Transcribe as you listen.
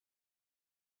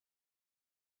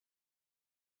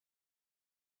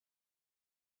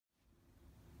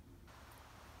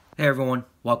Hey everyone,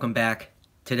 welcome back.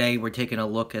 Today we're taking a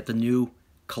look at the new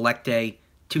CollectA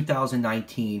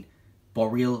 2019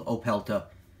 Borealopelta.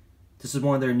 This is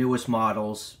one of their newest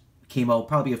models. Came out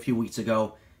probably a few weeks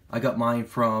ago. I got mine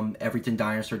from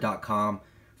everythingdinosaur.com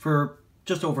for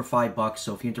just over $5,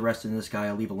 so if you're interested in this guy,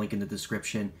 I'll leave a link in the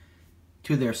description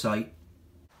to their site.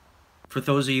 For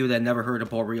those of you that never heard of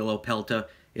Borealopelta,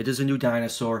 it is a new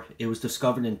dinosaur. It was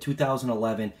discovered in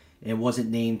 2011 and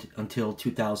wasn't named until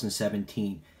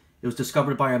 2017. It was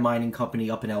discovered by a mining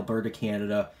company up in Alberta,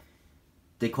 Canada.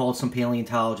 They called some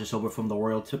paleontologists over from the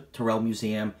Royal Tyrrell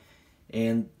Museum,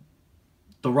 and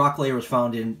the rock layer was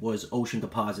found in was ocean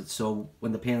deposits. So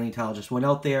when the paleontologists went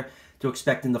out there, they were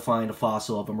expecting to find a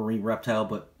fossil of a marine reptile,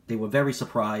 but they were very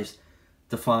surprised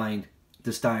to find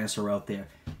this dinosaur out there.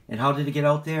 And how did it get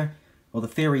out there? Well, the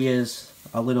theory is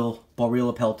a little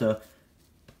Borealopelta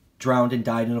drowned and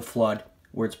died in a flood,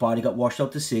 where its body got washed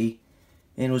out to sea,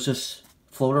 and was just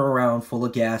floated around full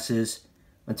of gases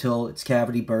until its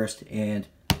cavity burst and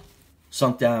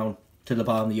sunk down to the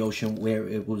bottom of the ocean, where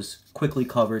it was quickly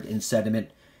covered in sediment.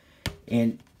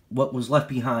 And what was left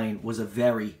behind was a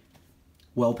very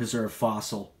well-preserved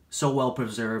fossil. So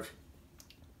well-preserved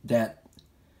that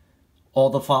all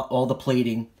the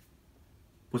plating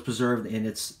was preserved in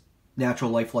its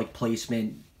natural lifelike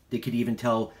placement. They could even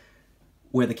tell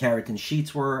where the keratin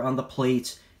sheets were on the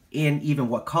plates and even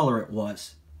what color it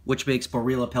was, which makes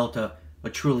Borealopelta a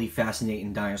truly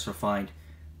fascinating dinosaur find.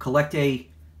 CollectA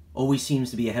always seems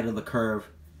to be ahead of the curve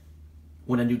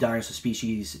when a new dinosaur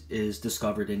species is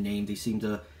discovered and named. They seem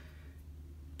to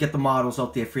get the models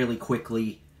out there fairly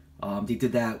quickly. They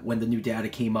did that when the new data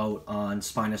came out on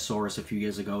Spinosaurus a few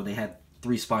years ago. They had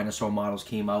 3 Spinosaur models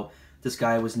came out. This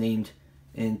guy was named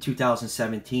in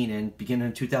 2017, and beginning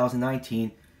in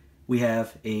 2019, we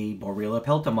have a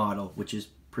Borealopelta model, which is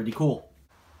pretty cool.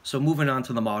 So moving on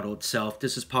to the model itself,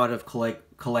 this is part of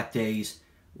CollectA's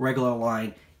regular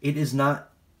line. It is not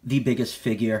the biggest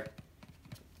figure.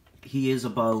 He is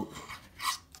about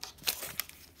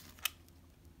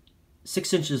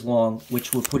 6 inches long,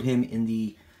 which would put him in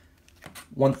the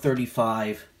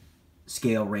 135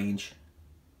 scale range.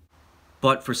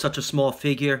 But for such a small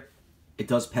figure, it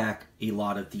does pack a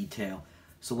lot of detail.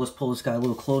 So let's pull this guy a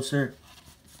little closer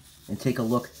and take a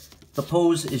look. The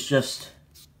pose is just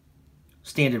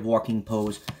standard walking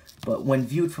pose, but when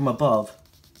viewed from above,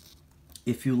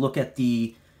 if you look at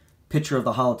the picture of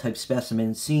the holotype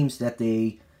specimen, it seems that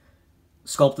they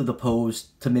sculpted the pose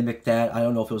to mimic that. I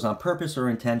don't know if it was on purpose or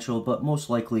intentional, but most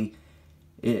likely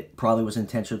it probably was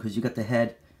intentional, because you got the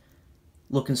head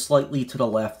looking slightly to the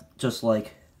left, just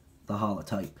like the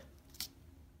holotype.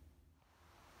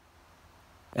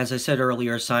 As I said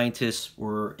earlier, scientists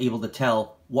were able to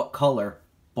tell what color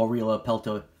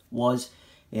Borealopelta was,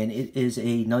 and it is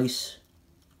a nice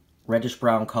reddish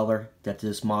brown color that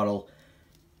this model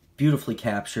beautifully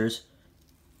captures.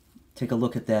 Take a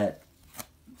look at that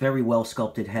very well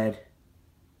sculpted head.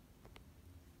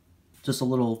 Just a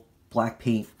little black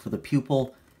paint for the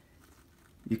pupil.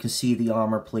 You can see the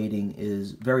armor plating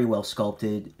is very well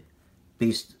sculpted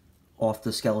based off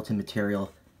the skeleton material.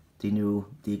 They knew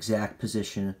the exact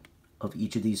position of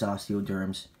each of these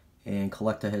osteoderms, and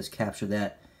CollectA has captured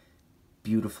that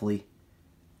beautifully.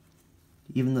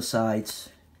 Even the sides,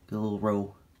 got a little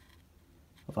row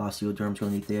of osteoderms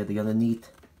underneath there. The underneath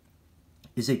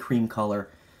is a cream color,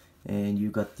 and you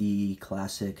got the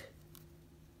classic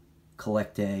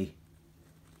CollectA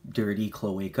dirty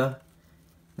cloaca.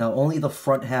 Now, only the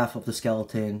front half of the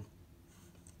skeleton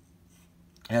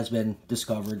has been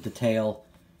discovered. The tail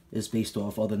is based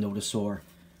off other nodosaur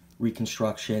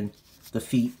reconstruction. The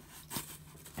feet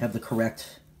have the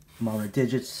correct amount of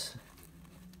digits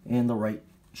and the right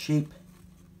shape.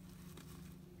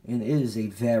 And it is a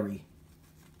very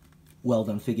well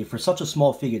done figure. For such a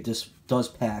small figure, this does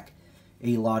pack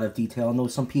a lot of detail. I know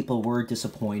some people were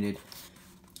disappointed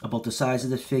about the size of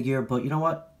this figure, but you know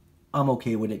what? I'm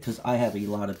okay with it, because I have a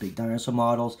lot of big dinosaur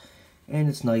models, and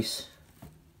it's nice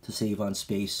to save on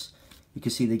space. You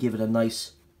can see they give it a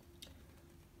nice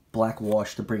black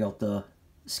wash to bring out the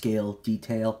scale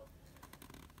detail.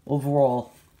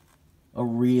 Overall, a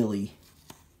really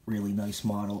nice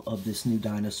model of this new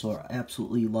dinosaur. I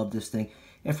absolutely love this thing.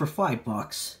 And for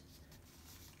 $5,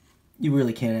 you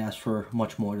really can't ask for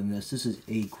much more than this. This is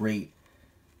a great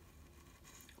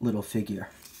little figure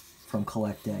from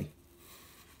CollectA.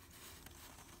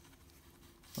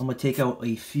 I'm going to take out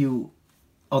a few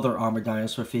other armored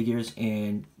dinosaur figures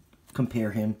and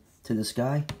compare him to this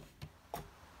guy.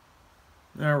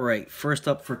 Alright, first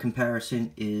up for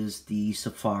comparison is the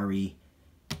Safari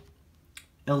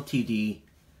LTD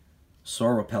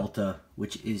Sauropelta,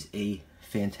 which is a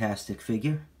fantastic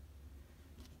figure.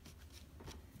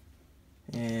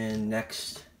 And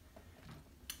next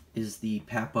is the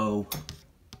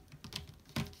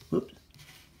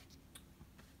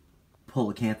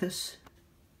Polacanthus.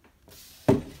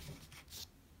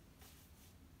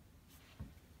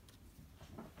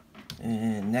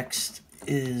 And next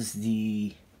is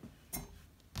the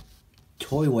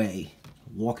Toyway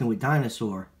Walking with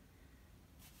Dinosaur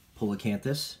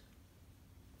Polacanthus.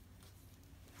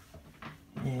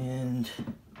 And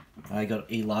I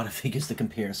got a lot of figures to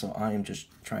compare, so I am just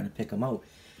trying to pick them out.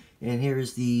 And here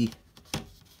is the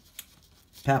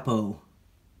Papo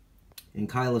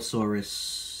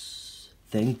Ankylosaurus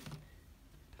thing.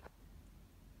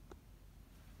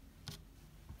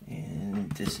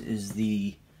 And this is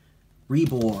the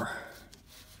Rebor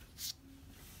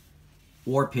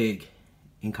Warpig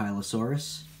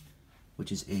Ankylosaurus,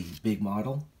 which is a big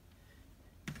model.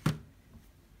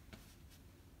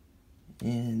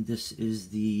 And this is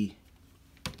the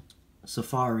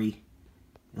Safari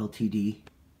LTD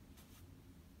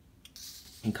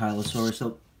Ankylosaurus.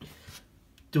 So,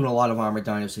 doing a lot of armored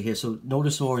dinosaurs here. So,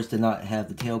 Nodosaurs did not have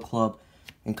the tail club,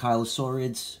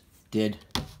 Ankylosaurids did.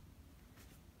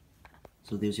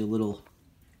 So, there's your little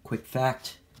quick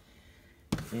fact.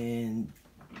 And,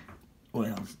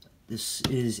 well, this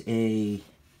is a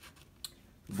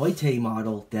Vitae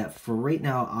model that for right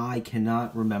now I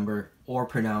cannot remember or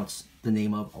pronounce the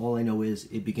name of. All I know is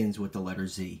it begins with the letter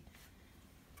Z.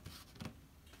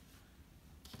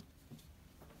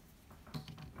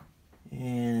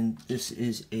 And this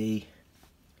is a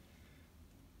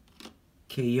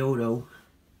Kyoto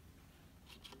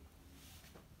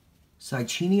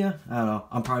Sychinia. I don't know.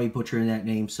 I'm probably butchering that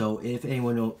name. So if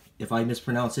anyone know, if I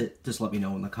mispronounce it, just let me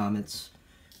know in the comments.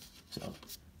 So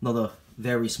another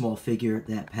very small figure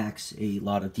that packs a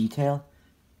lot of detail.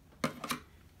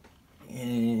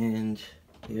 And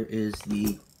here is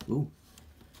the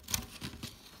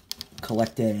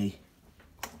CollectA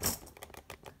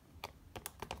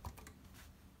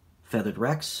Feathered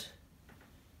Rex.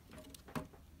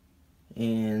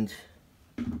 And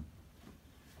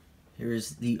here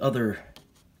is the other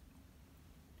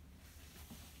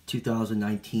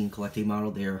 2019 CollectA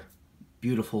model. They're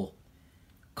beautiful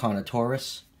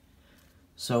Carnotaurus.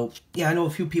 So, yeah, I know a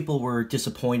few people were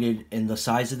disappointed in the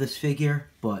size of this figure,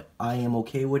 but I am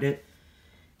okay with it.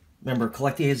 Remember,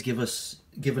 CollectA has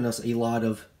given us a lot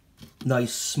of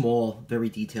nice, small, very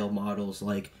detailed models,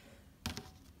 like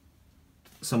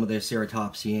some of their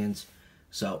ceratopsians.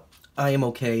 So, I am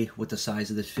okay with the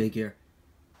size of this figure.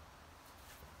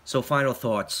 So, final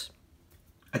thoughts.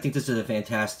 I think this is a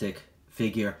fantastic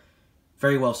figure.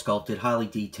 Very well sculpted, highly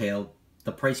detailed.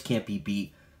 The price can't be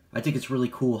beat. I think it's really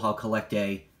cool how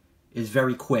CollectA is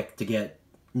very quick to get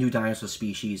new dinosaur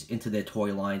species into their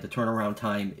toy line. The turnaround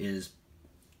time is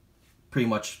pretty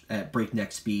much at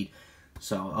breakneck speed.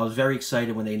 So I was very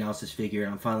excited when they announced this figure,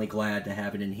 and I'm finally glad to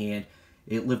have it in hand.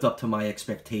 It lived up to my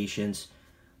expectations.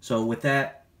 So with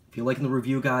that, if you're liking the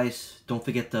review, guys, don't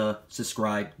forget to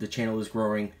subscribe. The channel is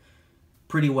growing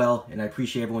pretty well, and I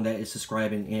appreciate everyone that is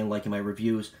subscribing and liking my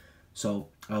reviews. So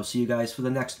I'll see you guys for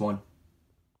the next one.